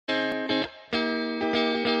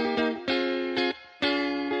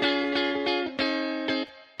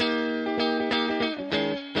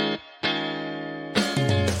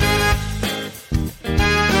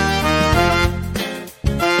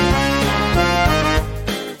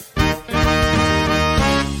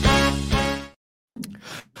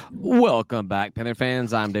Welcome back, Panther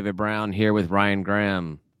fans. I'm David Brown here with Ryan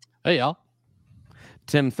Graham. Hey, y'all.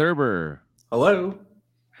 Tim Thurber. Hello.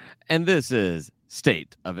 And this is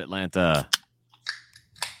State of Atlanta.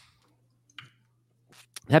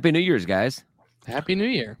 Happy New Year's, guys. Happy New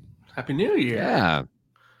Year. Happy New Year. Yeah.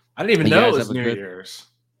 I didn't even know it was New Year's.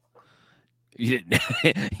 You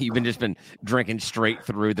didn't, you've just been drinking straight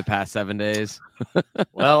through the past 7 days.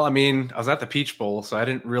 Well, I mean, I was at the Peach Bowl, so I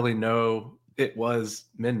didn't really know it was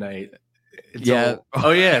midnight.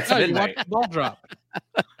 Oh, yeah, it's midnight. The ball drop.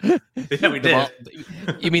 Yeah, we did.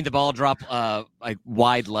 You mean the ball drop like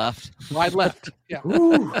wide left? Wide left. Yeah.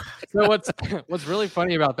 So what's really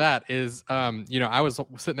funny about that is, I was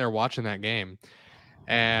sitting there watching that game,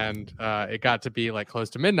 and it got to be like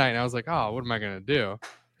close to midnight, and I was like, oh, what am I going to do?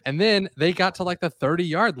 And then they got to like the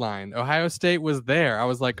 30-yard line. Ohio State was there. I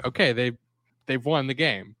was like, okay, they've won the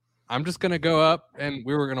game. I'm just going to go up, and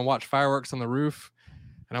we were going to watch fireworks on the roof.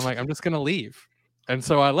 And I'm like, I'm just going to leave. And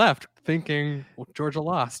so I left thinking Georgia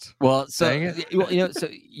lost. Well, so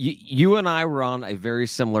you and I were on a very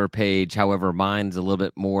similar page. However, mine's a little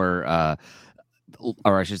bit more,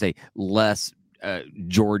 or I should say less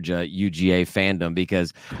Georgia UGA fandom,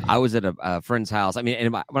 because I was at a friend's house. I mean,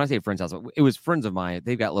 and when I say friend's house, it was friends of mine.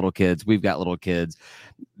 They've got little kids. We've got little kids.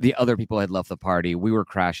 The other people had left the party. We were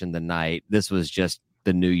crashing the night. This was just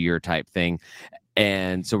the New Year type thing.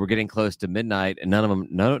 And so we're getting close to midnight, and none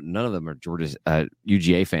of them are Georgia's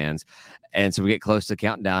UGA fans. And so we get close to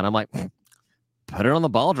counting down. I'm like, put it on the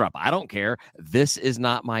ball drop. I don't care. This is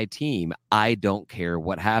not my team. I don't care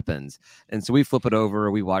what happens. And so we flip it over.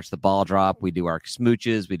 We watch the ball drop. We do our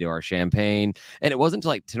smooches. We do our champagne. And it wasn't until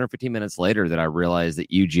like 10 or 15 minutes later that I realized that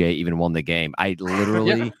UGA even won the game. I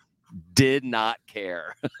literally did not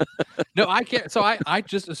care. No, I can't. So I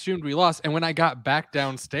just assumed we lost. And when I got back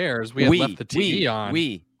downstairs, we had left the TV on.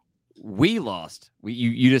 We lost.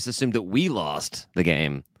 You just assumed that we lost the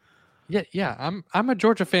game. Yeah. I'm a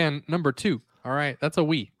Georgia fan number 2. All right, that's a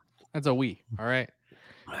we. All right.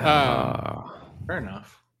 Fair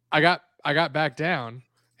enough. I got back down,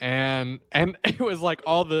 and it was like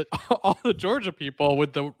all the Georgia people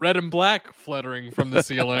with the red and black fluttering from the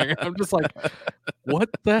ceiling. I'm just like,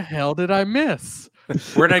 what the hell did I miss?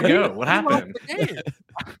 Where'd I go? What happened?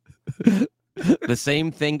 The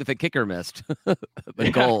same thing that the kicker missed.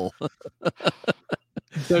 The goal.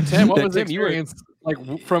 So Tim, what was the experience like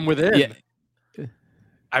from within? Yeah.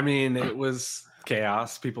 I mean, it was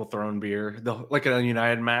chaos. People throwing beer, like a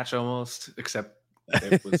United match almost, except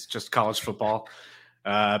it was just college football.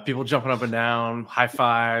 People jumping up and down, high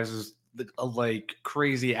fives, a like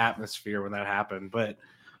crazy atmosphere when that happened. But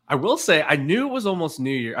I will say, I knew it was almost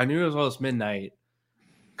New Year. I knew it was almost midnight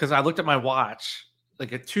because I looked at my watch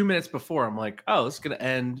like at 2 minutes before. I'm like, oh, it's going to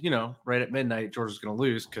end, right at midnight. Georgia's going to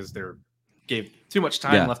lose because they gave too much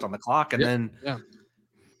time left on the clock. And then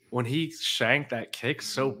when he shanked that kick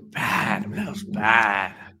so bad, I mean, that was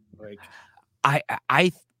bad. Like,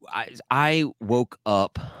 I woke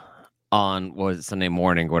up on Sunday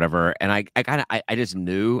morning or whatever, and I just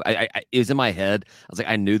knew it was in my head. I was like,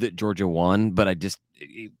 I knew that Georgia won, but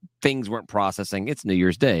things weren't processing. It's New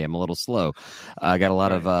Year's Day. I'm a little slow. I got a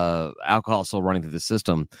lot of alcohol still running through the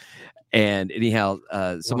system. And anyhow,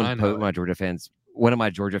 my Georgia fans. One of my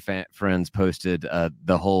Georgia friends posted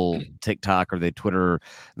the whole TikTok or the Twitter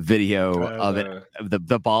video of it,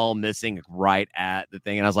 the ball missing right at the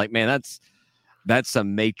thing. And I was like, man, that's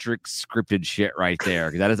some Matrix scripted shit right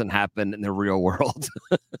there. That doesn't happen in the real world.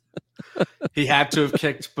 He had to have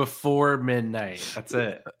kicked before midnight. That's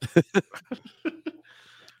it.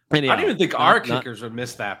 Anyhow, I don't even think our kickers would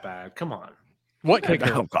miss that bad. Come on. What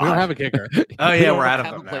kicker? Oh, we don't have a kicker. Oh yeah, we're out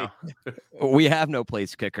of them now. We have no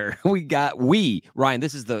place kicker. Ryan.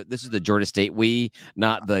 This is the Georgia State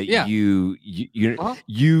not the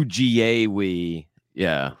UGA we.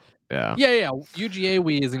 Yeah.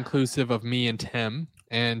 UGA is inclusive of me and Tim,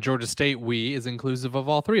 and Georgia State is inclusive of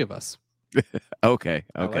all 3 of us. Okay.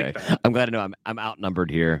 Like I'm glad to know I'm outnumbered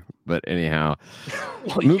here, but anyhow.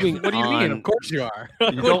 What do you mean? Of course you are.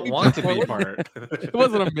 You don't want to be part. It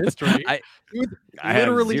wasn't a mystery. I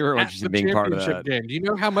literally have zero interest in being part of that game. Do you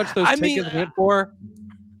know how much those tickets went for?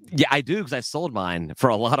 Yeah, I do, because I sold mine for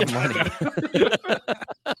a lot of money.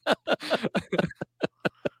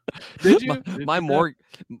 Did you?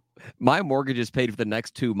 My mortgage is paid for the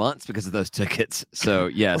next 2 months because of those tickets. So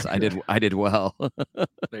yes, I did well.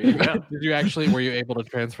 There you go. Were you able to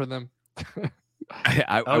transfer them?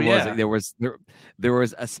 I wasn't. There was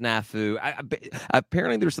a snafu.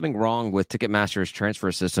 Apparently there's something wrong with Ticketmaster's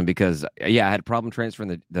transfer system, because I had a problem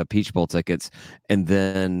transferring the Peach Bowl tickets, and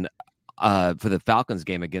then for the Falcons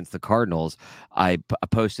game against the Cardinals, I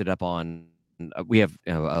posted up on we have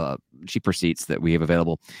cheaper seats that we have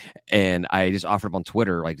available, and I just offered them on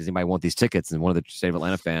Twitter, like, does anybody want these tickets? And one of the State of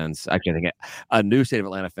Atlanta fans, actually, I think a new State of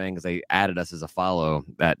Atlanta fan, because they added us as a follow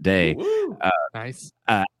that day, Nice.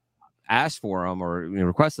 asked for them or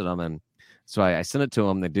requested them, and so I sent it to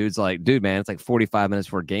him. The dude's like, dude, man, it's like 45 minutes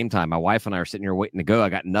for game time. My wife and I are sitting here waiting to go. I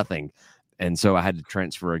got nothing. And so I had to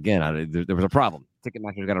transfer again. There was a problem.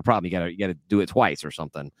 Ticketmaster's got a problem. You got to do it twice or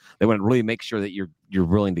something. They want to really make sure that you're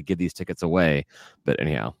willing to give these tickets away. But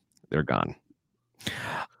anyhow, they're gone.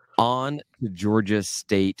 On to Georgia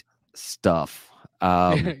State stuff.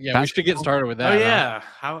 Yeah, we should get started with that. Oh yeah,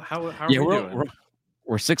 how are we doing?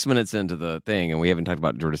 We're 6 minutes into the thing, and we haven't talked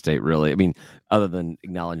about Georgia State really. I mean, other than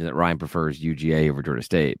acknowledging that Ryan prefers UGA over Georgia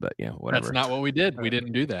State, but whatever. That's not what we did. We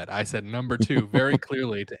didn't do that. I said number 2 very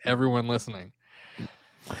clearly to everyone listening.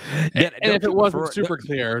 And if it wasn't super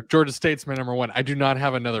clear, Georgia State's my number 1. I do not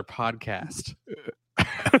have another podcast.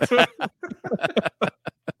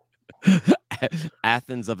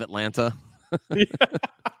 Athens of Atlanta.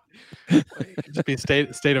 Just be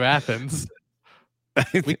state of Athens.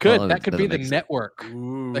 We could. That could be the network.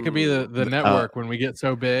 Ooh. That could be the network when we get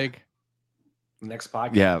so big. Next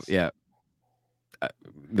podcast. Yeah.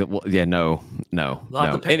 No. They'll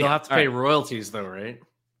have to pay royalties though, right?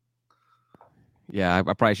 Yeah, I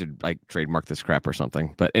probably should trademark this crap or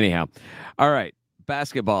something. But anyhow, all right.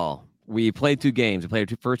 Basketball. We played 2 games. We played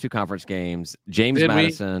our first 2 conference games. James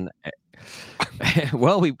Madison.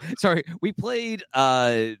 Well, we played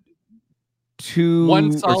 2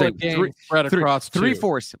 one solid game spread across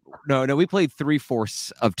 3/4. No, we played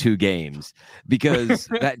 3/4 of 2 games because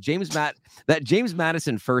that James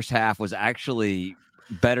Madison first half was actually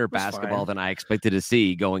better basketball than I expected to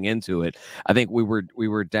see going into it. I think we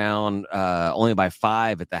were down only by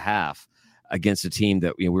 5 at the half against a team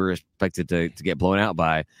that we were expected to get blown out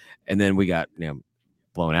by, and then we got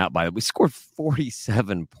blown out by. We scored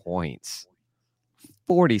 47 points.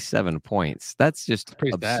 47 points. That's just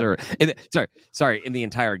pretty absurd. Sorry. In the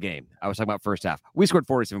entire game, I was talking about first half. We scored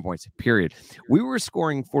 47 points. Period. We were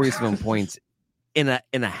scoring 47 points in a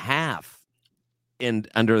half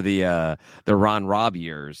under the Ron Robb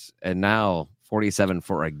years, and now 47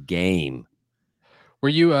 for a game. Were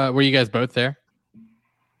you guys both there?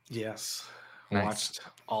 Yes. Nice. Watched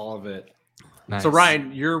all of it. Nice. So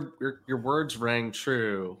Ryan, your words rang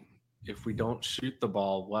true. If we don't shoot the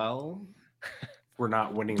ball well, we're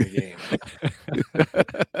not winning the game.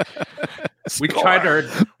 we tried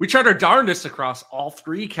our darndest across all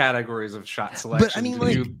 3 categories of shot selection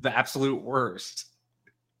to do the absolute worst.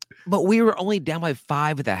 But we were only down by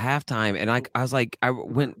 5 at the halftime, and I was like,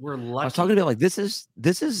 We're lucky. I was talking about this is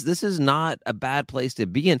not a bad place to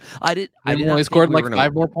be in. I only scored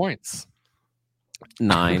 5 more points.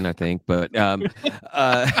 9, I think, but pretty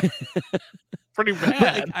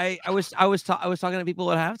bad. I was talking to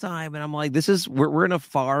people at halftime, and I'm like, we're in a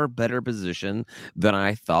far better position than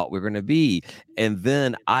I thought we were going to be. And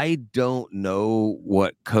then I don't know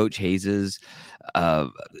what Coach Hayes's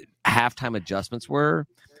halftime adjustments were.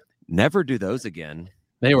 Never do those again.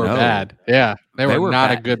 They were bad. Yeah, they were not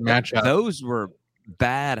bad. A good matchup. Those were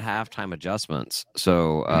bad halftime adjustments.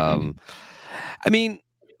 So, I mean,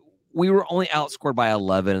 we were only outscored by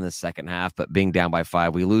 11 in the second half, but being down by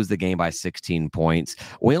 5, we lose the game by 16 points.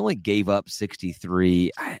 We only gave up 63.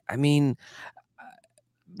 I mean,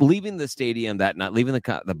 leaving the stadium that night, leaving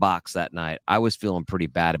the box that night, I was feeling pretty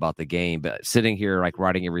bad about the game. But sitting here,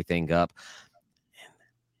 writing everything up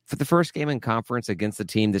for the first game in conference against the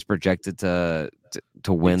team that's projected to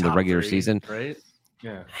win the regular season, right?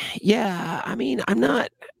 Yeah. I mean,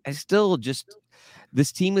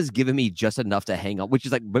 this team has given me just enough to hang on, which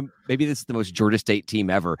is maybe this is the most Georgia State team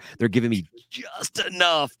ever. They're giving me just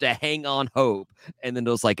enough to hang on hope. And then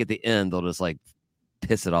those at the end, they'll just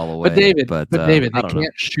piss it all away. But David, they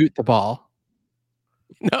can't shoot the ball.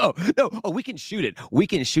 No. Oh, we can shoot it. We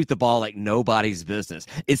can shoot the ball like nobody's business.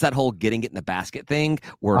 It's that whole getting it in the basket thing.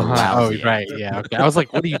 We're lousy. Oh, right. Yeah. Okay. I was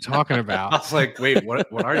like, what are you talking about? I was like, wait,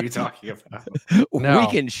 what are you talking about? No. We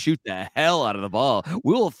can shoot the hell out of the ball.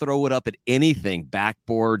 We will throw it up at anything.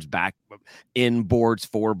 Backboards, inboards,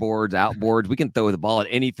 foreboards, outboards. We can throw the ball at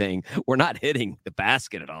anything. We're not hitting the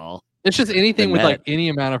basket at all. It's just anything with any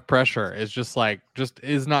amount of pressure is just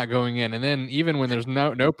is not going in. And then even when there's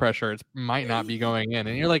no pressure, it might not be going in.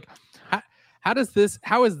 And you're like, how is this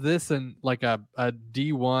in a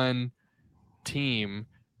D1 team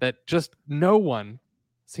that just no one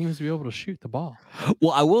seems to be able to shoot the ball?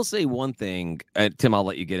 Well, I will say one thing, Tim, I'll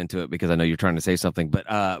let you get into it because I know you're trying to say something, but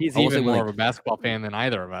he's even more of a basketball fan than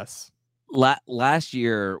either of us. Last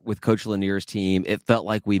year with Coach Lanier's team, it felt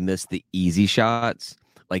like we missed the easy shots.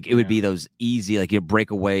 Like it would be those easy, like you break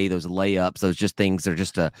away, those layups, those just things that are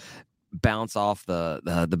just to bounce off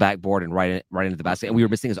the backboard and right into the basket. And we were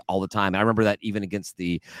missing this all the time. And I remember that even against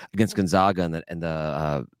Gonzaga and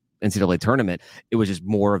the NCAA tournament, it was just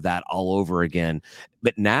more of that all over again.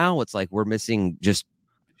 But now it's like we're missing just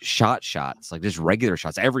shots, like just regular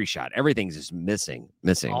shots. Every shot, everything's just missing.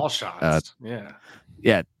 All shots.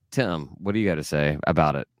 Yeah. Tim, what do you got to say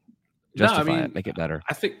about it? Justify it, make it better.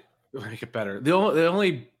 I think make it better. The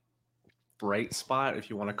only bright spot, if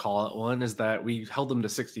you want to call it one, is that we held them to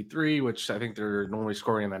 63, which I think they're normally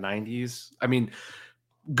scoring in the 90s. I mean,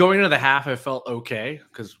 going into the half, I felt okay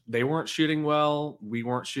because they weren't shooting well. We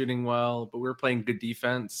weren't shooting well, but we were playing good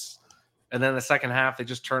defense. And then the second half, they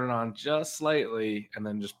just turned it on just slightly and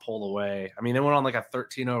then just pulled away. I mean, they went on like a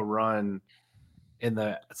 13-0 run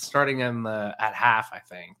at half, I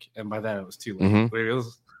think. And by then it was too late. Mm-hmm.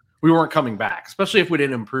 We weren't coming back, especially if we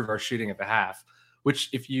didn't improve our shooting at the half, which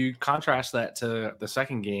if you contrast that to the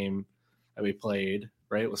second game that we played,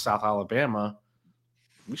 right, with South Alabama,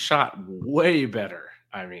 we shot way better.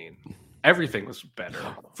 I mean, everything was better.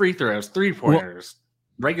 Free throws, three-pointers,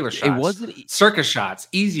 regular shots, it wasn't circus shots,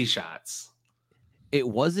 easy shots. It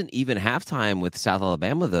wasn't even halftime with South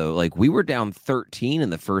Alabama, though. Like, we were down 13 in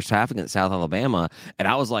the first half against South Alabama, and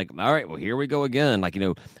I was like, all right, well, here we go again. Like,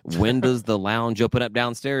 when does the lounge open up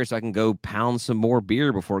downstairs so I can go pound some more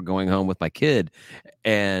beer before going home with my kid?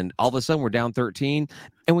 And all of a sudden, we're down 13,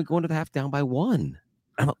 and we go into the half down by 1.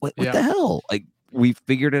 I'm like, what the hell? Like, we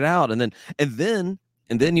figured it out. And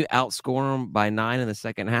then you outscore them by 9 in the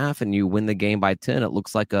second half, and you win the game by 10. It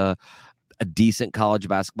looks like a decent college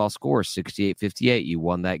basketball score, 68-58. You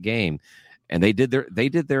won that game. And they did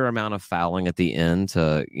their amount of fouling at the end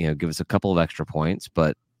to, give us a couple of extra points,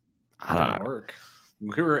 but I don't know. Work.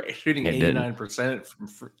 We were shooting 89%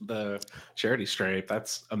 from the charity stripe.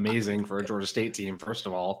 That's amazing for a Georgia State team, first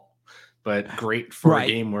of all, but great for a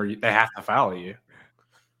game where they have to foul you.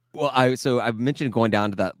 Well, I mentioned going down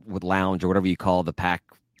to that with lounge or whatever you call the pack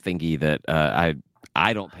thingy that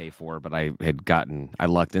I don't pay for, but I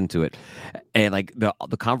lucked into it. And like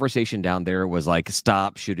the conversation down there was like,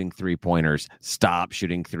 stop shooting 3-pointers,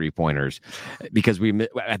 because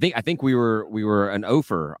I think we were an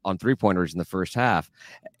offer on 3-pointers in the first half.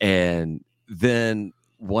 And then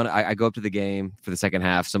I go up to the game for the second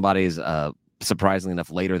half. Somebody's surprisingly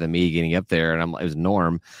enough later than me getting up there. And it was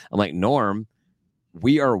Norm. I'm like, Norm,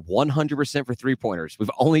 we are 100% for 3-pointers.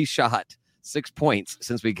 We've only shot 6 points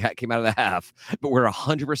since we came out of the half, but we're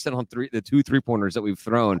 100% on the 2 3-pointers that we've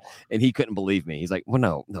thrown. And he couldn't believe me. He's like, well,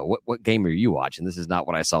 no. What game are you watching? This is not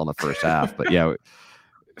what I saw in the first half. But yeah,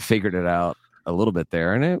 figured it out a little bit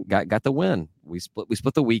there, and it got the win. We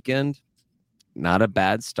split the weekend. Not a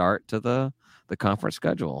bad start to the conference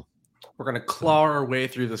schedule. We're gonna claw our way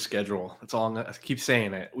through the schedule. That's all. I keep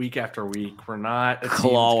saying it week after week. We're not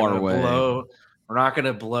claw our way. We're not going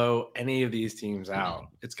to blow any of these teams out.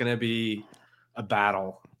 It's going to be a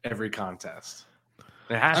battle every contest.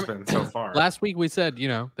 It has been so far. Last week we said,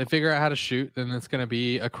 they figure out how to shoot, then it's going to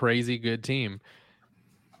be a crazy good team.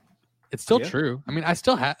 It's still true. I mean, I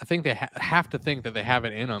still think they have to think that they have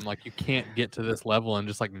it in them. Like, you can't get to this level and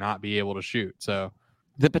just like not be able to shoot. So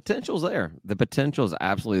the potential's there. The potential's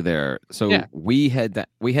absolutely there. So we head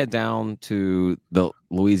down to the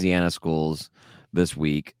Louisiana schools this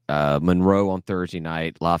week. Monroe on Thursday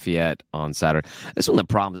night, Lafayette on Saturday. That's one of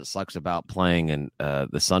the problems that sucks about playing in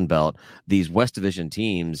the Sun Belt. These West Division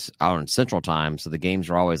teams are in Central Time, so the games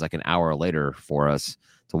are always like an hour later for us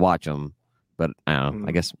to watch them. But I don't know.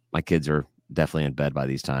 I guess my kids are definitely in bed by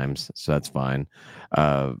these times, so that's fine.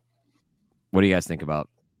 What do you guys think about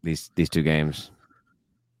these two games?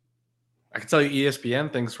 I can tell you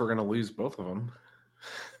ESPN thinks we're going to lose both of them.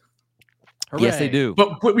 Hooray. Yes, they do.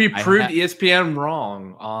 But we proved ESPN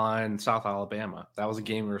wrong on South Alabama. That was a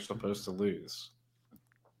game we were supposed to lose.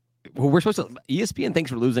 Well, ESPN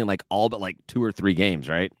thinks we're losing like all but like 2 or 3 games,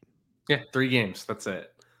 right? Yeah, 3 games. That's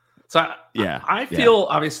it. So I feel feel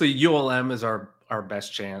obviously ULM is our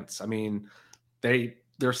best chance. I mean, they're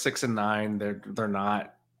 6-9. They're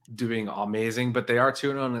not doing amazing, but they are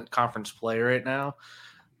 2-0 in conference play right now.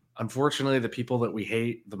 Unfortunately, the people that we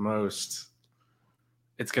hate the most,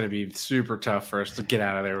 it's going to be super tough for us to get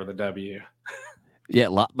out of there with a W.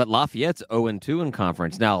 Yeah, but Lafayette's 0-2 in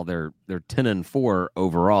conference. Now they're 10-4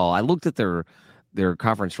 overall. I looked at their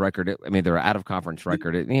conference record. Their out of conference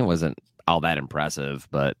record. It wasn't all that impressive,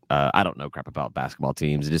 but I don't know crap about basketball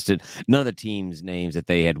teams. None of the teams' names that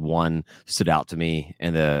they had won stood out to me,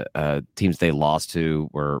 and the teams they lost to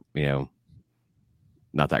were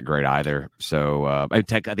not that great either. So I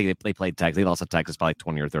think they played Texas. They lost to Texas by like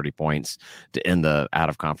 20 or 30 points to end the out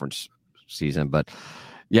of conference season. But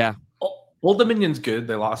Yeah. Old Dominion's good.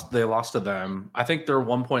 They lost to them. I think their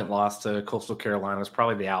 1 point loss to Coastal Carolina is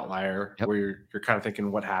probably the outlier where you're kind of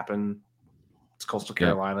thinking what happened. It's Coastal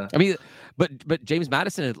Carolina. I mean, but James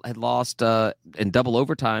Madison had lost in double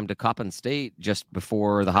overtime to Coppin State just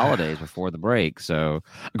before the holidays, before the break. So,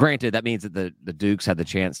 granted, that means that the Dukes had the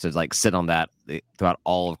chance to like sit on that throughout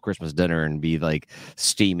all of Christmas dinner and be like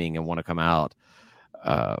steaming and want to come out.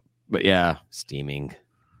 But yeah, steaming.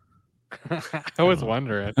 I was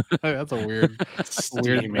wondering. That's a weird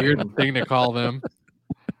thing to call them.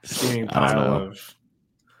 Steaming pile of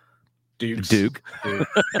Dukes. Duke.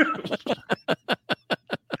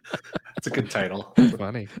 That's a good title. That's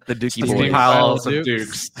funny. The Dookie Steaming Boys. piles of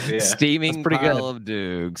Dukes. Yeah. Steaming pretty pile good. of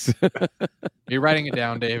Dukes. You're writing it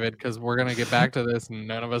down, David, because we're gonna get back to this, and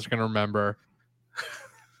none of us are gonna remember.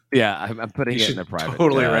 Yeah, I'm putting You it in should a private.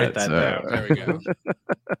 totally chat, write that down. There we go.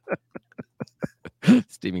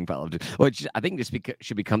 Steaming pile of Dukes, which I think just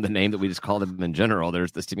should become the name that we just call them in general.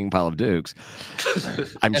 There's the steaming pile of Dukes.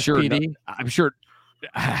 I'm sure. SPD?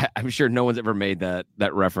 I'm sure no one's ever made that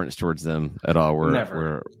reference towards them at all.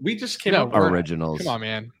 Never. We just came No, up We're with originals. Come on,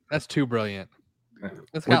 man. That's too brilliant.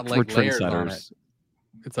 It's We're got like layers on it. trendsetters.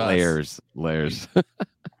 It's us. Layers. Layers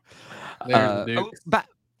of Dukes. But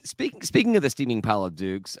speaking of the steaming pile of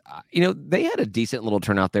Dukes, they had a decent little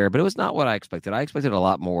turnout there, but it was not what I expected. I expected a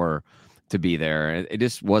lot more to be there. It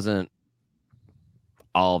just wasn't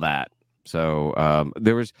all that. So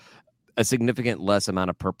there was a significant less amount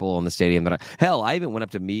of purple in the stadium. I even went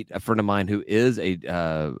up to meet a friend of mine who is a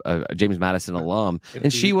James Madison alum,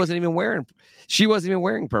 and she wasn't even wearing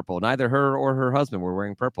purple. Neither her or her husband were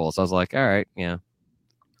wearing purple. So I was like, all right, yeah.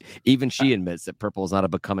 Even she admits that purple is not a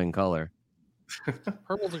becoming color.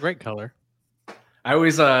 Purple's a great color. I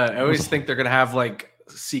always think they're gonna have like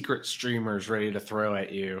secret streamers ready to throw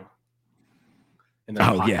at you. In their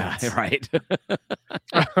pockets. Yeah, right.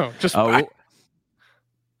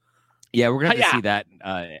 Yeah, we're gonna have to see that.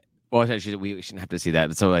 Well, actually, we shouldn't have to see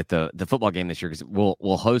that. So, like the football game this year, because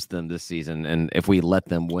we'll host them this season, and if we let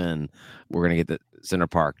them win, we're gonna get the Center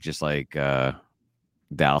Park just like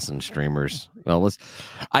Dallas and streamers. Well,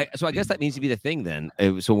 I guess that needs to be the thing then.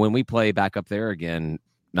 So when we play back up there again,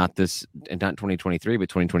 not 2023, but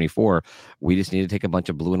 2024, we just need to take a bunch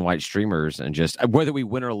of blue and white streamers and just whether we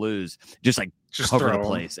win or lose, just cover the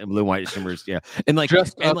place and blue and white streamers. Yeah, and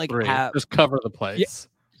just cover the place.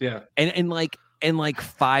 Yeah. And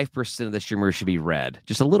 5% of the streamers should be red.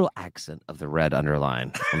 Just a little accent of the red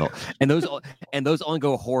underline. and those only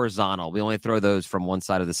go horizontal. We only throw those from one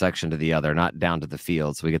side of the section to the other, not down to the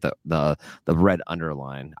field. So we get the red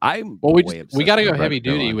underline. We got to go heavy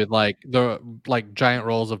duty with the giant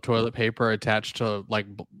rolls of toilet paper attached to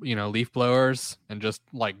leaf blowers and just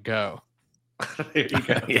go. There you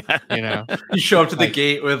go. Yeah. You show up to the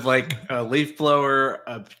gate with a leaf blower,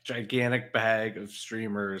 a gigantic bag of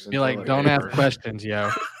streamers. And you're like, don't ask questions,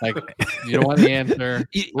 yo. You don't want the answer.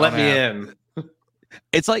 Let me in.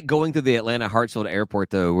 It's like going through the Atlanta Hartsfield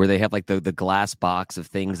Airport, though, where they have the glass box of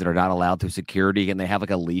things that are not allowed through security, and they have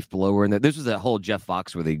a leaf blower in there. This was a whole Jeff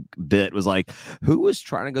Foxworthy bit. Was who was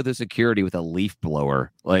trying to go through security with a leaf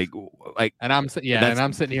blower? And I'm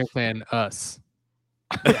sitting here saying us.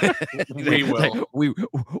 We will.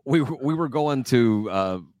 We were going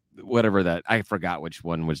to whatever that I forgot which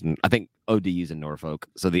one was. I think ODU's in Norfolk,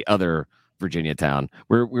 so the other Virginia town.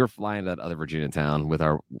 We were flying to that other Virginia town with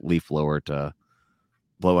our leaf blower to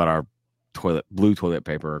blow out our blue toilet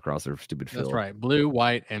paper across their stupid field. That's right, blue,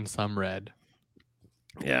 white, and some red.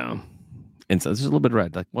 Yeah, and so there's a little bit of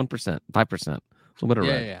red, 1%, 5%, a little bit of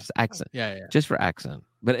red, just accent, just for accent,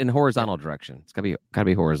 but in horizontal direction. It's gotta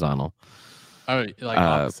be horizontal. Oh,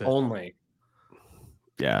 opposite. Only.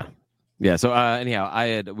 Yeah. So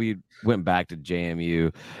anyhow, we went back to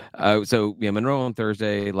JMU. So Monroe on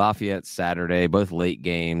Thursday, Lafayette Saturday, both late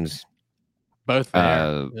games. Both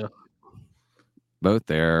there. Both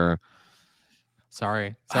there.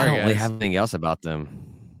 Sorry. I don't really guys. have anything else about them.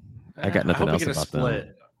 I got nothing else about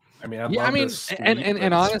them. I mean,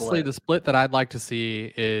 and honestly, the split that I'd like to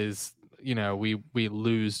see is we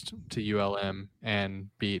lose to ULM and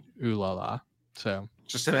beat Ulala. So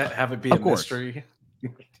just to have it be a mystery.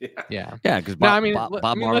 Yeah. Because Bob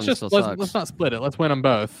Marlin let's not split it. Let's win them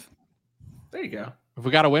both. There you go. If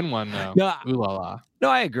we got to win one, though, Ulala. No,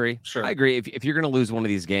 I agree. Sure, I agree. If you're going to lose one of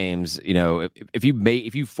these games,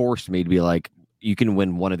 if you forced me to be like, you can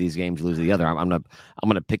win one of these games, lose the other. I'm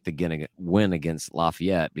gonna pick the win against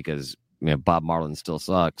Lafayette because Bob Marlin still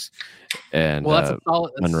sucks. And that's a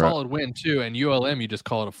solid win too. And ULM, you just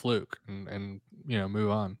call it a fluke and move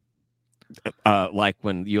on. Like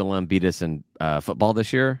when ULM beat us in football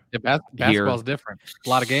this year. Yeah, basketball's different. A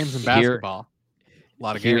lot of games in basketball. A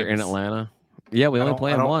lot of here games in Atlanta. Yeah, we only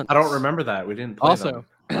play them once. I don't remember that. We didn't play Also, them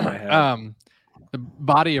in my head. the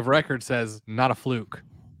body of record says not a fluke.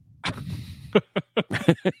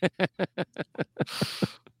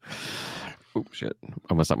 Oh shit!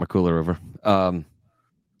 Almost knocked my cooler over.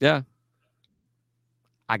 Yeah.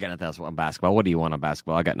 I got nothing else on basketball. What do you want on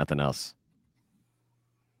basketball? I got nothing else.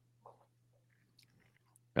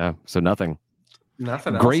 Yeah, so nothing.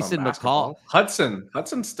 Nothing else. Grayson on basketball. McCall.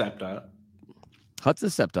 Hudson stepped up. Hudson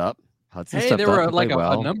stepped up. Hey, there were like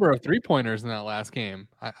a number of 3-pointers in that last game.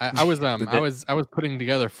 I was putting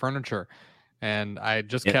together furniture, and I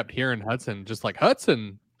just kept hearing Hudson, just like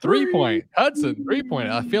Hudson 3-point, Hudson 3-point.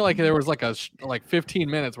 I feel like there was like 15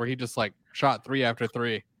 minutes where he just like shot 3 after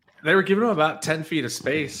 3. They were giving him about 10 feet of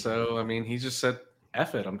space, so I mean, he just said,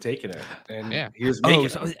 "F it, I'm taking it," and he was making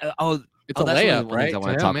it's a layup, right? I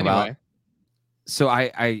want to talk about. So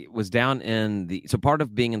I was down in so part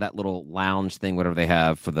of being in that little lounge thing, whatever they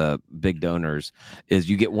have for the big donors, is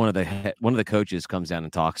you get one of the coaches comes down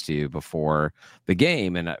and talks to you before the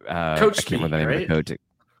game, and Coach I can't remember the name of the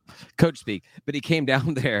coach speak, but he came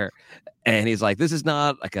down there and he's like, "This is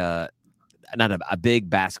not like not a big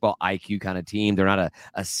basketball IQ kind of team. They're not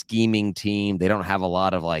a scheming team. They don't have a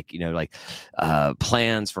lot of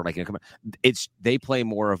plans for they play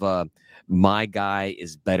more of a my guy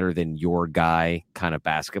is better than your guy kind of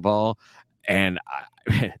basketball." And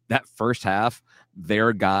that first half,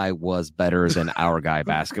 their guy was better than our guy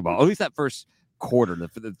basketball. At least that first quarter,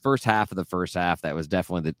 the first half of the first half, that was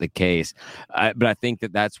definitely the case. But I think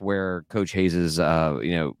that's where Coach Hayes's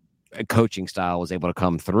coaching style was able to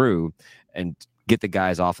come through and get the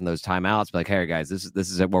guys off in those timeouts. Be like, hey guys, this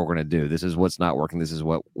is what we're going to do. This is what's not working. This is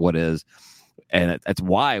what is, and that's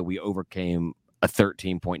why we overcame a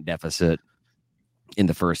 13-point deficit in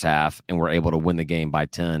the first half and were able to win the game by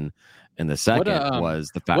 10. And the second was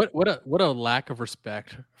the fact. What a lack of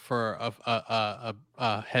respect for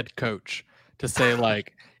a head coach to say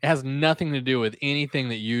like it has nothing to do with anything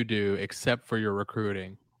that you do except for your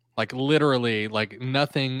recruiting. Like literally, like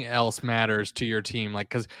nothing else matters to your team. Like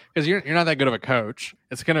because you're not that good of a coach.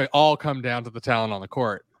 It's gonna all come down to the talent on the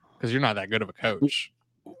court because you're not that good of a coach.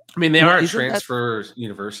 I mean, they are a transfer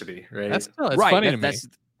university, right? It's funny to me.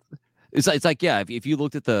 It's like if you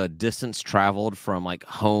looked at the distance traveled from like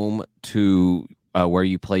home to where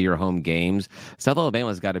you play your home games, South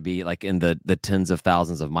Alabama's got to be like in the tens of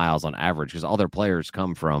thousands of miles on average because all their players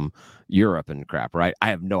come from Europe and crap, right? I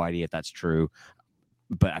have no idea if that's true,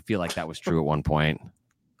 but I feel like that was true at one point.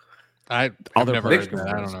 I've never heard that.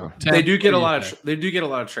 I don't know. They do get a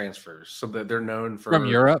lot of transfers, so that they're known from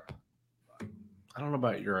Europe. I don't know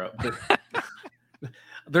about Europe, but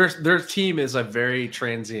their team is a very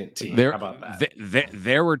transient team. How about that?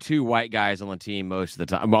 There were 2 white guys on the team most of the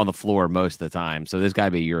time, on the floor most of the time. So there's got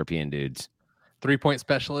to be European dudes. 3-point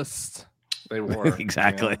specialists. They were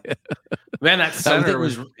exactly. Yeah. Man, that center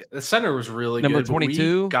was really number good.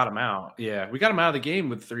 22. Got him out. Yeah, we got him out of the game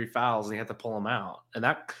with 3 fouls, and he had to pull him out, and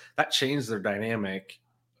that changed their dynamic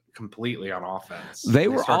completely on offense. They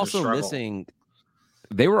were also missing.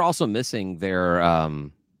 They were also missing their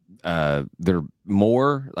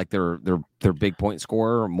Moore, like their big point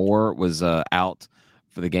scorer. Moore was out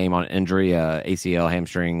for the game on injury, ACL,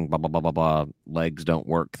 hamstring, blah blah blah blah blah, legs don't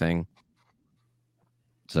work thing.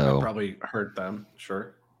 So that probably hurt them.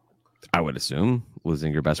 Sure, I would assume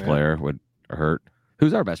losing your best player would hurt.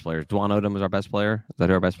 Who's our best player? Dwan Odom is our best player. Is that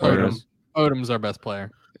who our best player is? Odom's our best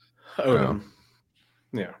player. Odom,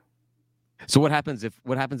 yeah. So what happens if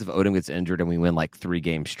Odom gets injured and we win like 3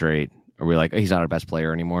 games straight? Are we like, oh, he's not our best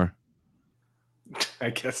player anymore? I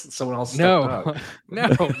guess someone else stepped up.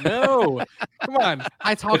 No. Come on.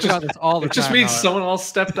 I talk about this all the time. It just means someone else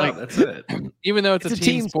stepped up. That's it. Even though it's a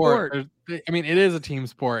team sport. I mean, it is a team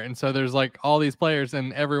sport. And so there's like all these players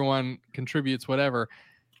and everyone contributes whatever.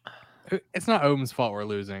 It's not Odom's fault we're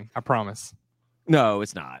losing. I promise. No,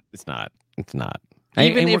 it's not. It's not.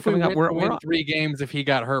 Even if we win 3 games, if he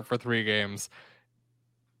got hurt for 3 games,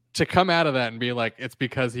 to come out of that and be like, it's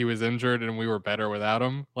because he was injured and we were better without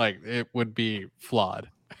him, like it would be flawed.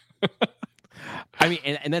 I mean,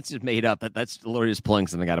 and that's just made up. That's literally just pulling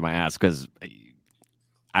something out of my ass because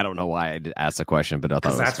I don't know why I did ask the question, but I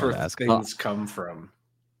thought that's where things come from.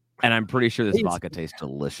 And I'm pretty sure this vodka tastes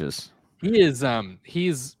delicious. He is.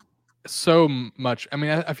 He's so much. I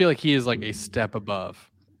mean, I feel like he is like a step above.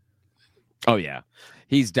 Oh yeah,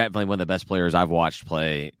 he's definitely one of the best players I've watched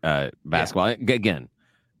play basketball. Yeah. Again,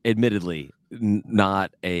 admittedly,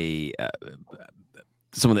 not a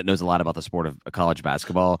someone that knows a lot about the sport of college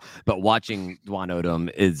basketball, but watching Dwan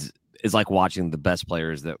Odom is like watching the best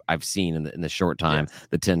players that I've seen in the short time,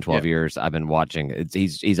 the 10, 12 years I've been watching.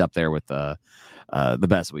 He's up there with the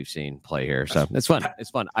best we've seen play here. So it's fun. It's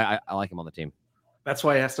fun. I like him on the team. That's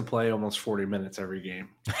why he has to play almost 40 minutes every game.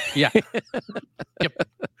 Yeah. Yep.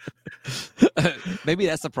 Maybe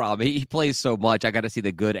that's the problem. He plays so much. I got to see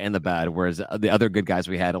the good and the bad, whereas the other good guys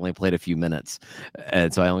we had only played a few minutes,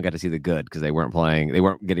 and so I only got to see the good because they weren't playing. They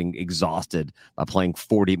weren't getting exhausted by playing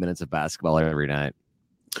 40 minutes of basketball every night.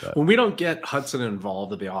 But when we don't get Hudson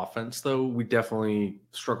involved in the offense, though, we definitely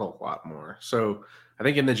struggle a lot more. So I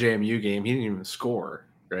think in the JMU game, he didn't even score,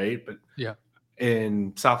 right? But yeah,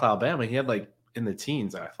 in South Alabama, he had like in the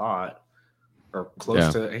teens, I thought, or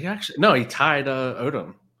close to. He tied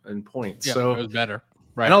Odom in points. Yeah, so it was better,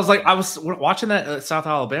 right? And I was watching that South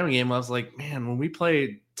Alabama game. I was like, man, when we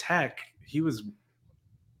played Tech, he was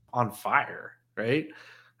on fire, right?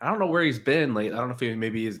 I don't know where he's been late. I don't know if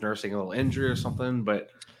maybe he's nursing a little injury or something, but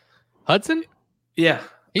Hudson, yeah,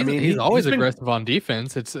 he's always aggressive on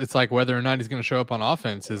defense. It's like whether or not he's going to show up on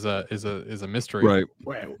offense is a mystery,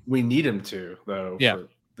 right? We need him to though, for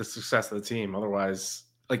the success of the team. Otherwise,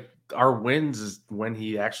 like our wins is when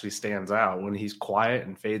he actually stands out. When he's quiet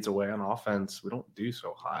and fades away on offense, we don't do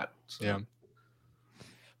so hot. So. Yeah.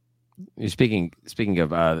 Speaking of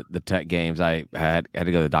the Tech games, I had to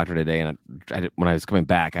go to the doctor today, and when I was coming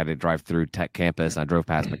back, I had to drive through Tech campus, and I drove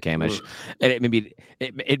past McCamish, and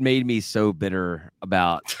it made me so bitter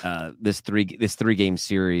about this three game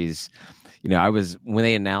series. You know, when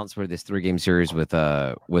they announced for this 3-game series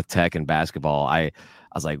with Tech and basketball, I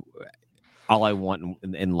was like, all I want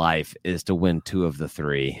in life is to win 2 of the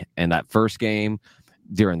 3. And that first game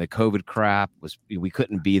during the COVID crap we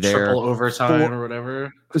couldn't be there. Triple overtime or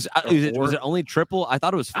whatever. Was it only triple? I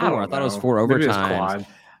thought it was 4. I thought it was 4 overtimes.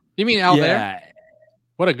 You mean out there?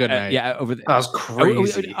 What a good night. Yeah, over there. That was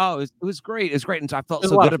crazy. It was great. It was great. And so I felt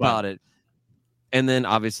so good about it. And then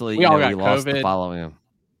obviously we lost the following him.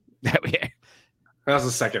 That was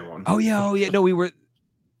the second one. Oh yeah. No, we were.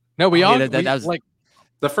 No, we all. That was like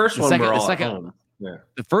the first one. We're all at home. Yeah.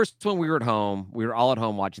 The first one we were at home. We were all at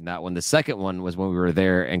home watching that one. The second one was when we were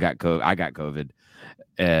there and got COVID. I got COVID,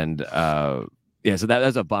 and so that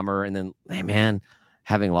was a bummer. And then, man,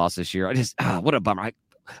 having lost this year, I just what a bummer.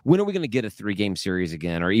 When are we going to get a 3-game series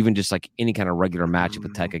again, or even just like any kind of regular matchup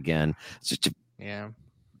with Tech again? It's just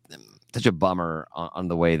such a bummer on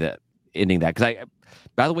the way that ending that. Because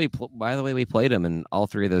by the way, we played them in all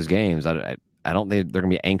 3 of those games. I don't think they're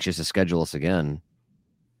going to be anxious to schedule us again.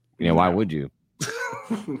 You know, why would you?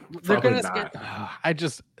 They're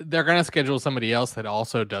gonna schedule somebody else that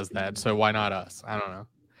also does that. So why not us? I don't know.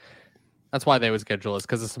 That's why they would schedule us,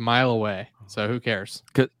 because it's a mile away. So who cares?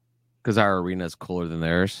 Because our arena is cooler than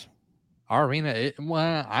theirs. Our arena,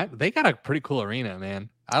 they got a pretty cool arena, man.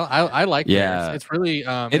 I like theirs. It's really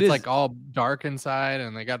it's like all dark inside,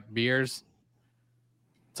 and they got beers.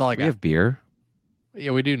 That's all I got. We have beer.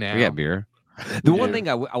 Yeah, we do now. We got beer. The one thing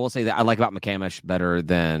I will say that I like about McCamish better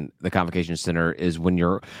than the Convocation Center is when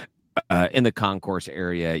you're in the concourse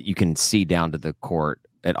area, you can see down to the court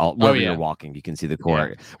at all. Wherever you're walking, you can see the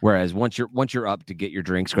court. Yeah. Whereas once you're up to get your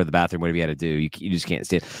drinks, go to the bathroom, whatever you got to do, you just can't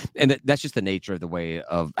see it. And that's just the nature of the way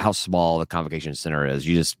of how small the Convocation Center is.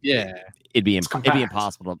 You just it'd be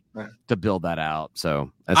impossible to build that out. So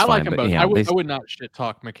that's I fine. like them both. I would not shit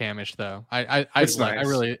talk McCamish though. I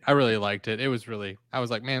really liked it. It was really. I was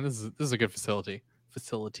like, man, this is a good facility.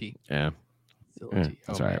 Yeah.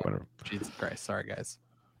 That's all right. Whatever. Jesus Christ. Sorry, guys.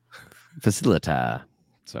 Facilita.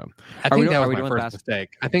 So I think that was my first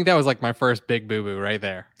mistake. I think that was like my first big boo boo right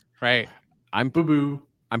there. Right. I'm boo boo.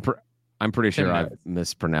 I'm pretty sure I've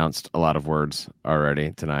mispronounced a lot of words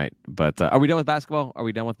already tonight. But are we done with basketball?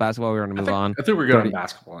 We're going to move on. I think we're going to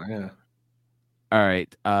basketball. Yeah. All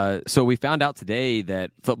right. So we found out today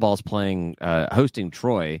that football's playing hosting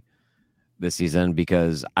Troy this season,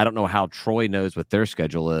 because I don't know how Troy knows what their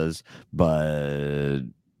schedule is, but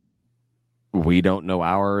we don't know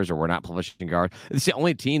ours, or we're not publishing ours. It's the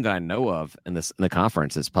only team that I know of in the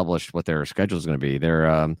conference that's published what their schedule is going to be.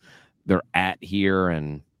 They're at here,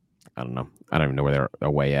 and I don't know. I don't even know where they're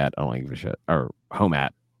away at. I don't give a shit. Or home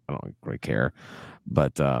at. I don't really care.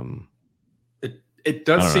 But it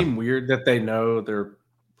does seem weird that they know they're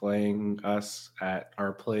playing us at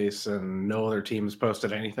our place and no other teams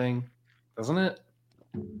posted anything, doesn't it?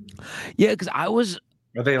 Yeah, because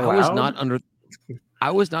Are they allowed?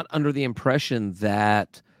 I was not under the impression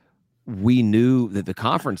that we knew that the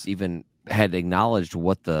conference even had acknowledged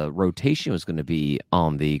what the rotation was going to be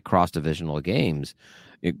on the cross-divisional games.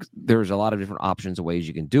 There's a lot of different options of ways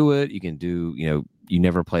you can do it. You can do, you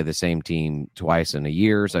never play the same team twice in a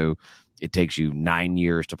year, so it takes you 9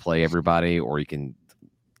 years to play everybody, or you can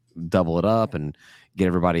double it up and get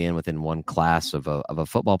everybody in within one class of a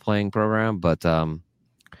football playing program. But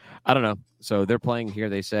I don't know. So they're playing here.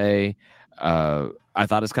 They say, I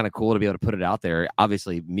thought it's kind of cool to be able to put it out there.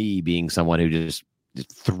 Obviously, me being someone who just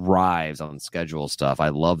thrives on schedule stuff. I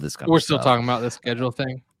love this kind We're of stuff. still talking about the schedule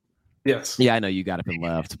thing. Yes. Yeah, I know you got up and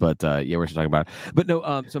left, but yeah, we're still talking about it. But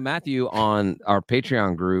no, so Matthew on our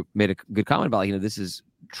Patreon group made a good comment about, this is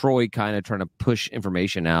Troy kind of trying to push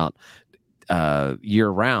information out year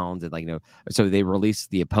round, and so they release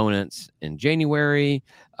the opponents in January.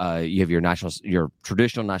 You have your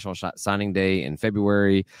traditional national signing day in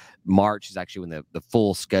February. March is actually when the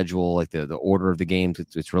full schedule, like the order of the games,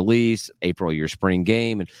 it's released. April, your spring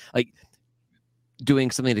game, and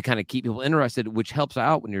doing something to kind of keep people interested, which helps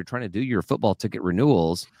out when you're trying to do your football ticket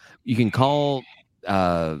renewals. You can call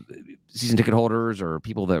season ticket holders or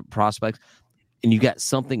people that prospects, and you got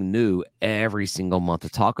something new every single month to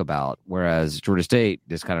talk about. Whereas Georgia State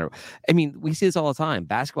just kind of, we see this all the time.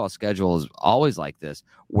 Basketball schedule is always like this,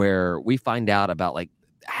 where we find out about like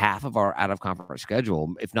half of our out of conference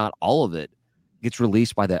schedule, if not all of it, gets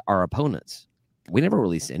released by our opponents. We never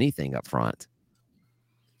release anything up front.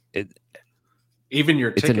 Even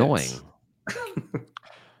your tickets. It's annoying.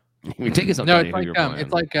 Your tickets don't no,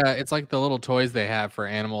 it's like the little toys they have for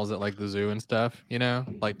animals at like the zoo and stuff,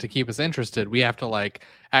 like to keep us interested. We have to like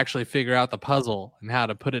actually figure out the puzzle and how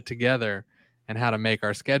to put it together and how to make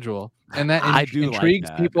our schedule. And that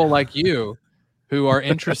intrigues people like you who are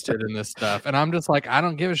interested in this stuff. And I'm just like, I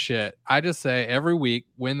don't give a shit. I just say every week,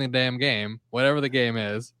 win the damn game, whatever the game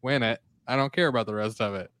is, win it. I don't care about the rest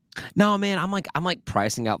of it. No, man, I'm like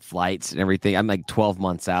pricing out flights and everything. I'm like 12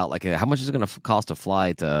 months out. Like, how much is it going to cost to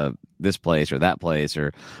fly to this place or that place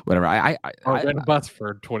or whatever? Or rent a bus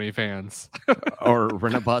for 20 fans. Or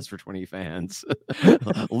rent a bus for 20 fans.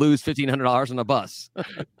 Lose $1,500 on a bus.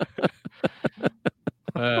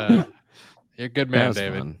 You're a good man,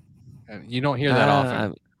 David. Fun. You don't hear that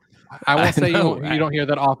often. I won't say you don't hear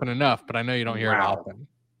that often enough, but I know you don't hear it often.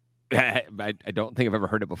 I don't think I've ever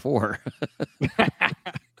heard it before.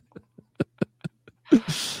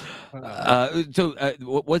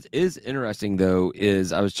 What is interesting though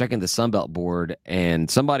is I was checking the Sunbelt board, and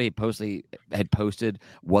somebody had posted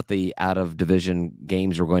what the out of division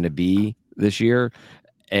games were going to be this year,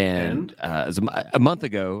 and it was a month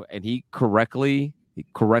ago, and he correctly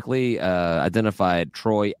identified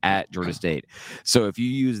Troy at Georgia State. So if you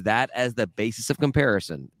use that as the basis of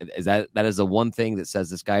comparison, that is the one thing that says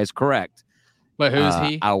this guy is correct. But who's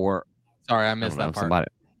he? Sorry, I missed that part.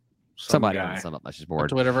 Somebody on the Summit Message board.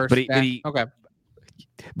 Twitterverse. But okay.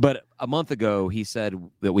 But a month ago, he said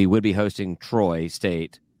that we would be hosting Troy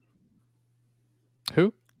State.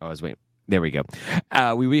 Who? Oh, I was waiting. There we go.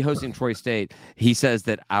 We will be hosting Troy State. He says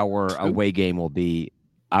that our away game will be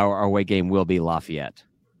Lafayette.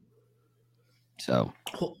 So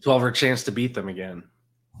 12er chance to beat them again.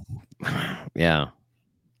 Yeah.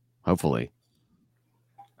 Hopefully.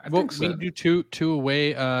 We do two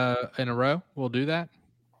away in a row. We'll do that.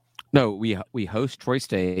 No, we host Troy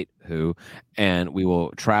State, and we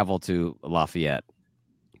will travel to Lafayette.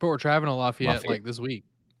 But we're traveling to Lafayette like this week.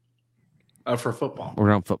 For football.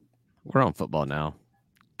 We're on football now.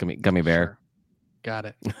 Gummy bear. Sure. Got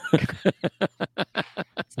it.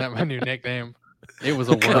 It's not my new nickname. It was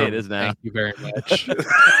a word. It is now. Thank you very much.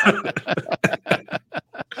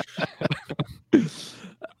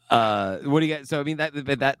 What do you got? So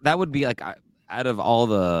that would be like out of all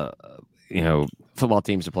the football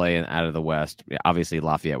teams to play in out of the West. Obviously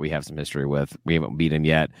Lafayette we have some history with. We haven't beat them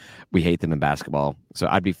yet. We hate them in basketball, so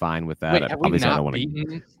I'd be fine with that. Wait,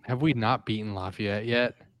 have we not beaten Lafayette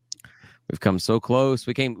yet? We've come so close.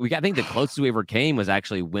 I think the closest we ever came was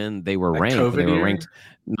actually when they were ranked. They were ranked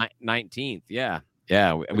 19th. Yeah.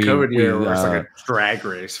 COVID year was like a drag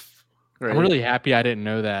race. Right? I'm really happy I didn't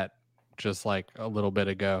know that just like a little bit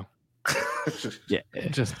ago. Yeah,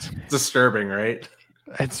 just disturbing, right?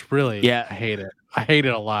 It's really I hate it. I hate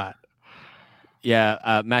it a lot.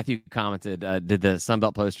 Yeah, Matthew commented, did the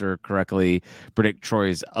Sunbelt poster correctly predict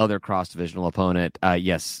Troy's other cross-divisional opponent?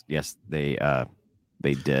 Yes, they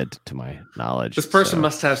did, to my knowledge. This person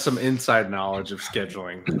must have some inside knowledge of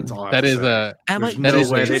scheduling. That's all that is a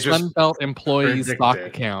Sunbelt employee stock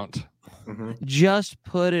account. Mm-hmm. Just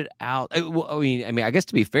put it out. I guess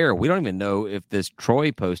to be fair, we don't even know if this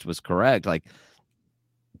Troy post was correct. Like,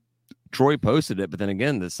 Troy posted it, but then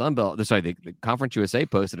again, the Conference USA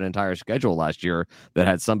posted an entire schedule last year that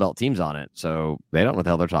had Sunbelt teams on it, so they don't know what the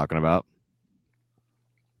hell they're talking about.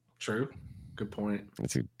 True. Good point.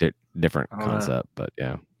 It's a different concept, but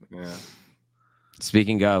yeah. Yeah.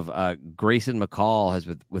 Speaking of, Grayson McCall has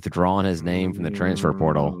withdrawn his name from the transfer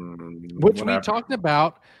portal, which we talked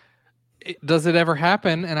about. Does it ever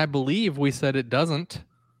happen? And I believe we said it doesn't.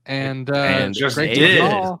 And just Grayson did.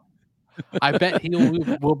 McCall I bet he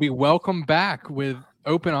will be welcomed back with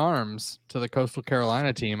open arms to the Coastal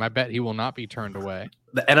Carolina team. I bet he will not be turned away.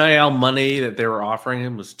 The NIL money that they were offering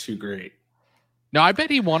him was too great. No, I bet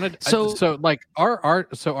he wanted. So- So like our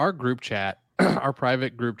group chat, our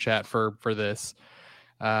private group chat for this,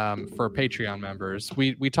 for Patreon members,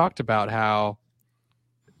 we talked about how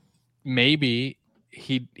maybe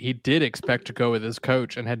he did expect to go with his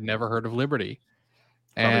coach and had never heard of Liberty.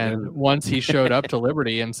 Probably And didn't. once he showed up to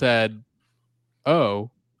Liberty and said, "Oh,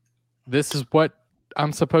 this is what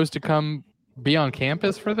I'm supposed to come be on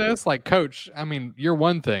campus for this?" Like, coach, I mean, you're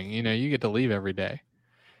one thing, you get to leave every day.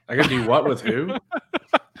 I gotta do what with who?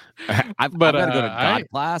 I've But, got to go to I- God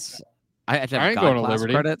class. I have to I have ain't God going to class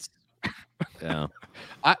Liberty. credits. Yeah.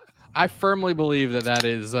 I firmly believe that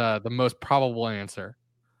is the most probable answer.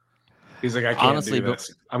 He's like, I can't Honestly, do but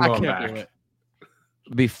this. I'm I going can't do back. it.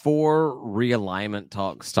 Before realignment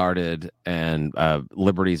talk started and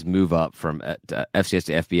Liberty's move up from FCS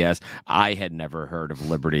to FBS, I had never heard of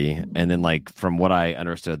Liberty. And then, like, from what I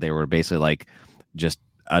understood, they were basically like just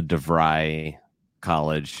a DeVry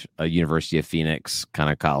college, a University of Phoenix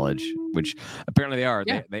kind of college, which apparently they are.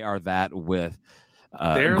 Yeah. They are that with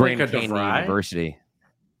They're Grand like a Canyon DeVry? University.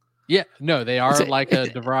 Yeah, no, they are It's a- like a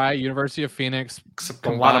DeVry, University of Phoenix, Except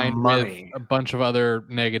a lot of combined money. with a bunch of other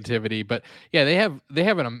negativity. But yeah, they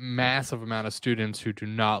have a massive amount of students who do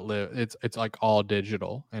not live. It's like all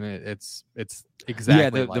digital, and it's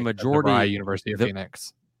exactly the like majority- a DeVry, University of the-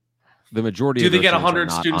 Phoenix. The majority Do of they their get students are 100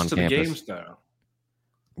 not students on to the campus. games, though?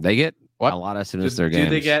 They get What? a lot of students Do, to their games. do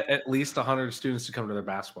they get at least 100 students to come to their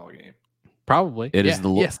basketball game? Probably It is Yeah, the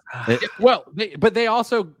lo- yes. it- Yeah, well, but they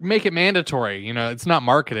also make it mandatory. It's not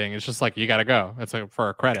marketing. It's just like you got to go. It's for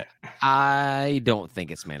a credit. I don't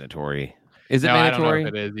think it's mandatory. Is it No, I don't mandatory? know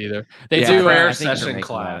if it is either. They Yeah, do. Prayer I think you're session making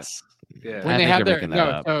class. Yeah. When I they think have you're their making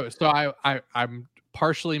that up. I'm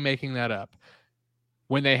partially making that up.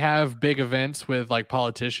 When they have big events with like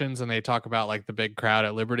politicians and they talk about like the big crowd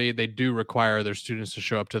at Liberty, they do require their students to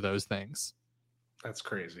show up to those things. That's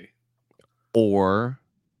crazy. Or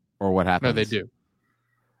what happens? No, they do.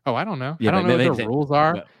 Oh, I don't know. Yeah, I don't but know they- what they- the rules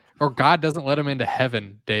are. but- Or God doesn't let them into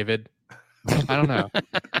heaven, David. I don't know.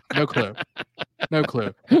 No clue. No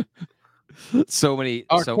clue. So many.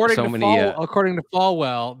 According so to many. according to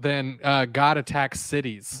Falwell, then God attacks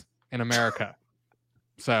cities in America.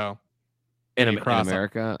 So in, you in cross 'em.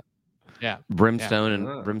 America. Yeah. Brimstone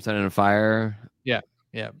Yeah. and brimstone and fire. Yeah.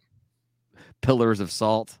 Yeah. Pillars of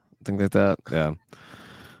salt. Things like that. Yeah.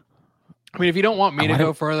 I mean, if you don't want me to Why go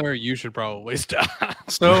don't- further, you should probably stop.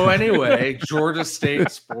 So anyway, Georgia State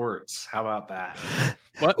sports. How about that?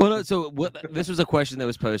 What? Well, no, so what? This was a question that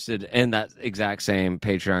was posted in that exact same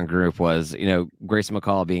Patreon group. Was Grayson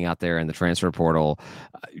McCall being out there in the transfer portal?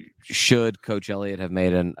 Should Coach Elliott have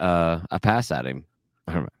made a pass at him?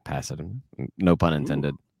 Pass at him. No pun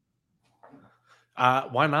intended.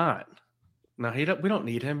 Why not? No, we don't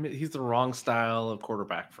need him. He's the wrong style of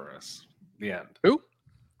quarterback for us. The end. Who?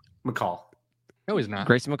 McCall. No, he's not.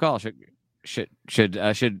 Grayson McCall should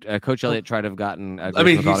Coach Elliott try to have gotten? I mean,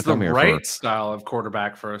 Grayson McCall he's to come the here right style of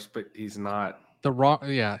quarterback for us, but he's not. The wrong.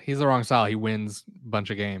 Yeah, he's the wrong style. He wins a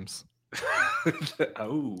bunch of games.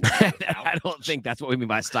 Oh, I don't think that's what we mean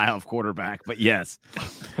by style of quarterback, but yes,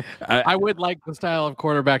 I would like the style of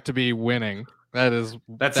quarterback to be winning. That's it.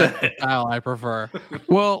 the style I prefer.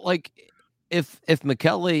 Well, like if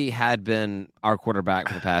McKelly had been our quarterback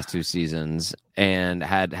for the past 2 seasons and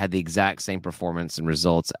had the exact same performance and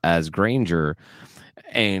results as Granger,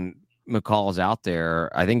 and McCall's out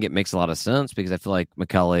there, I think it makes a lot of sense because I feel like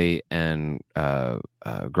McKelly and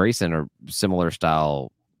Grayson are similar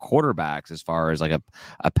style quarterbacks as far as like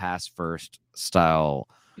a pass first style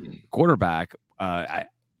quarterback.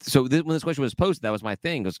 So when this question was posted, that was my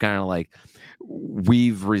thing. It was kind of like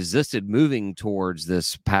we've resisted moving towards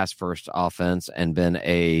this pass first offense and been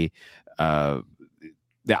the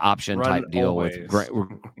option Run type deal always.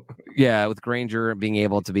 with Granger being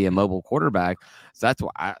able to be a mobile quarterback. So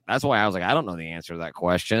that's why I was like, I don't know the answer to that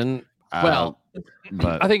question. Well,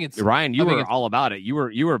 but I think it's Ryan, you I think were it's- all about it. You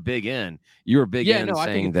were big in. You were big in I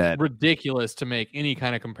saying think that. it's ridiculous to make any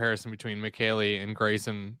kind of comparison between McKaylee and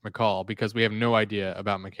Grayson McCall because we have no idea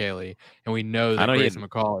about McKaylee, and we know I that know Grayson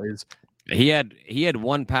McCall is. He had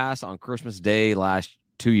one pass on Christmas Day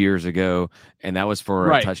 2 years ago, and that was for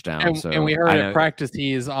Right. a touchdown. And we heard I at know- practice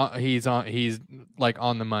he's like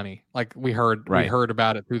on the money. Like we heard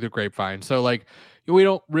about it through the grapevine. So like we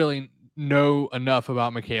don't really know enough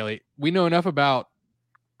about McKaylee. We know enough about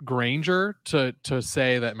Granger to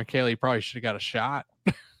say that McKaylee probably should have got a shot.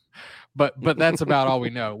 but that's about all we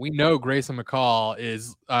know. We know Grayson McCall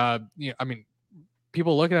is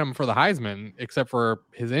people look at him for the Heisman, except for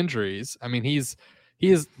his injuries. I mean,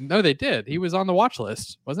 no, they did. He was on the watch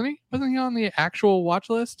list, wasn't he? Wasn't he on the actual watch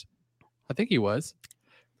list? I think he was.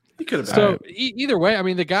 He could have been. So either way, I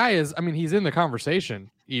mean, the guy is. I mean, he's in the conversation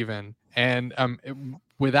even, and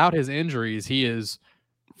without his injuries, he is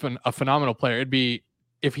a phenomenal player. It'd be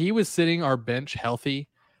if he was sitting our bench healthy.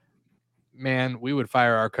 Man, we would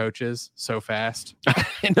fire our coaches so fast.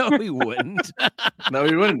 No, we wouldn't. No,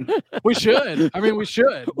 we wouldn't. We should. I mean, we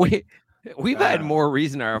should. We've had more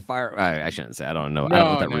reason to fire. I shouldn't say. I don't know. I don't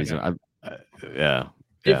know what that reason. Yeah.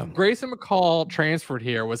 If Grayson McCall transferred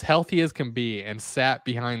here, was healthy as can be, and sat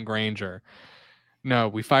behind Granger, no,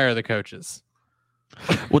 we fire the coaches.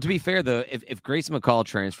 Well, to be fair, though, if Grayson McCall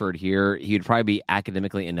transferred here, he'd probably be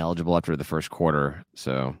academically ineligible after the first quarter.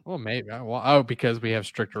 So, well, maybe. Well, because we have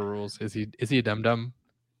stricter rules. Is he a dum-dum?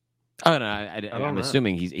 Oh no, I'm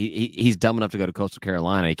assuming he's dumb enough to go to Coastal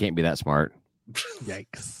Carolina. He can't be that smart.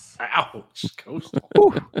 Yikes! Ouch!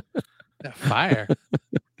 Coastal. That fire.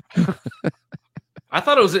 I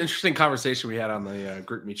thought it was an interesting conversation we had on the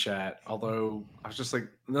group me chat. Although I was just like,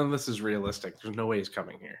 none of this is realistic. There's no way he's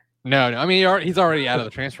coming here. No. I mean, he's already out of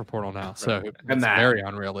the transfer portal now, so it's very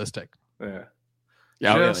unrealistic. Yeah.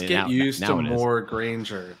 Just get used to more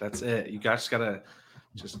Granger. That's it. You guys gotta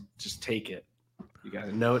just take it. You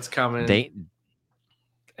gotta know it's coming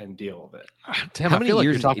and deal with it. Tim, I feel like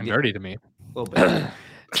you're talking dirty to me. A little bit.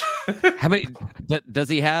 How many does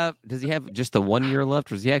he have? Does he have just the 1 year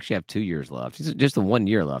left, or does he actually have 2 years left? He's just the 1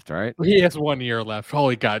 year left, right? He has 1 year left.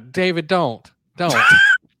 Holy God, David, don't.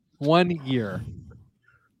 1 year.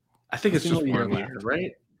 I think it's just 1 year,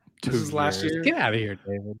 right? This is last year. Get out of here,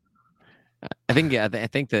 David. I think that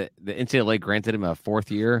the NCAA granted him a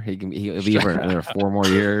 4th year. He'll be here for another 4 more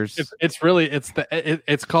years.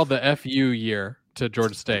 It's called the FU year to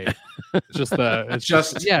Georgia State.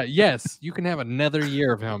 Yes, you can have another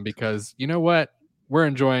year of him because you know what? We're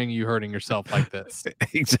enjoying you hurting yourself like this.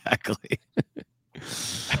 Exactly.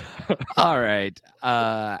 All right.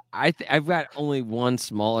 I've got only one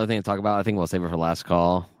small other thing to talk about. I think we'll save it for last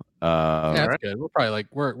call. That's good. We're probably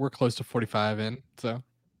we're close to 45 in. So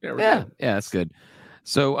yeah, that's good.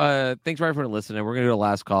 So thanks for everyone listening. We're gonna do a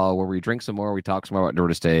last call where we drink some more, we talk some more about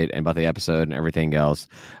Georgia State and about the episode and everything else.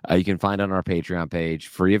 You can find it on our Patreon page,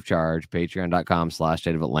 free of charge,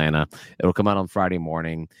 patreon.com/State of Atlanta. It'll come out on Friday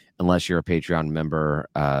morning, unless you're a Patreon member.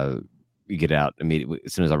 You get it out immediately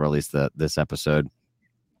as soon as I release this episode.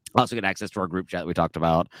 Also get access to our group chat that we talked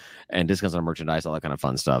about and discounts on merchandise, all that kind of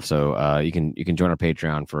fun stuff. So you can join our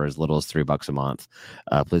Patreon for as little as $3 a month.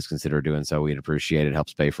 Please consider doing so. We'd appreciate it. It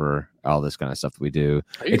helps pay for all this kind of stuff that we do.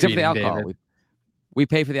 Except for the alcohol. We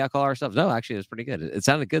pay for the alcohol ourselves. No, actually, it was pretty good. It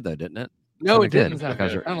sounded good though, didn't it? No, it didn't. I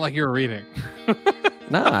don't like you were reading.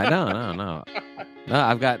 No. No,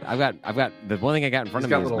 I've got the one thing I got in front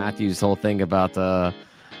of me is Matthew's whole thing about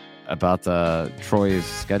Troy's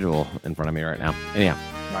schedule in front of me right now. Anyhow.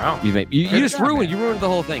 Wow! You just ruined the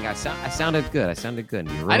whole thing. I sounded good. I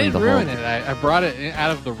didn't ruin it. I brought it out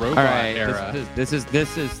of the robot era. This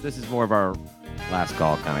is more of our last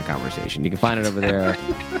call kind of conversation. You can find it over there.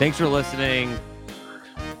 Thanks for listening.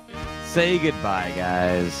 Say goodbye,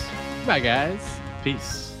 guys. Bye, guys.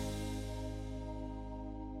 Peace.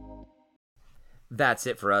 That's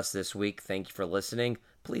it for us this week. Thank you for listening.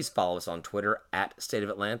 Please follow us on Twitter @State of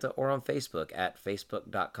Atlanta or on Facebook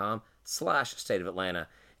 @Facebook.com/State of Atlanta.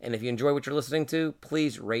 And if you enjoy what you're listening to,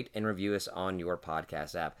 please rate and review us on your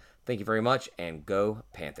podcast app. Thank you very much, and go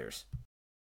Panthers.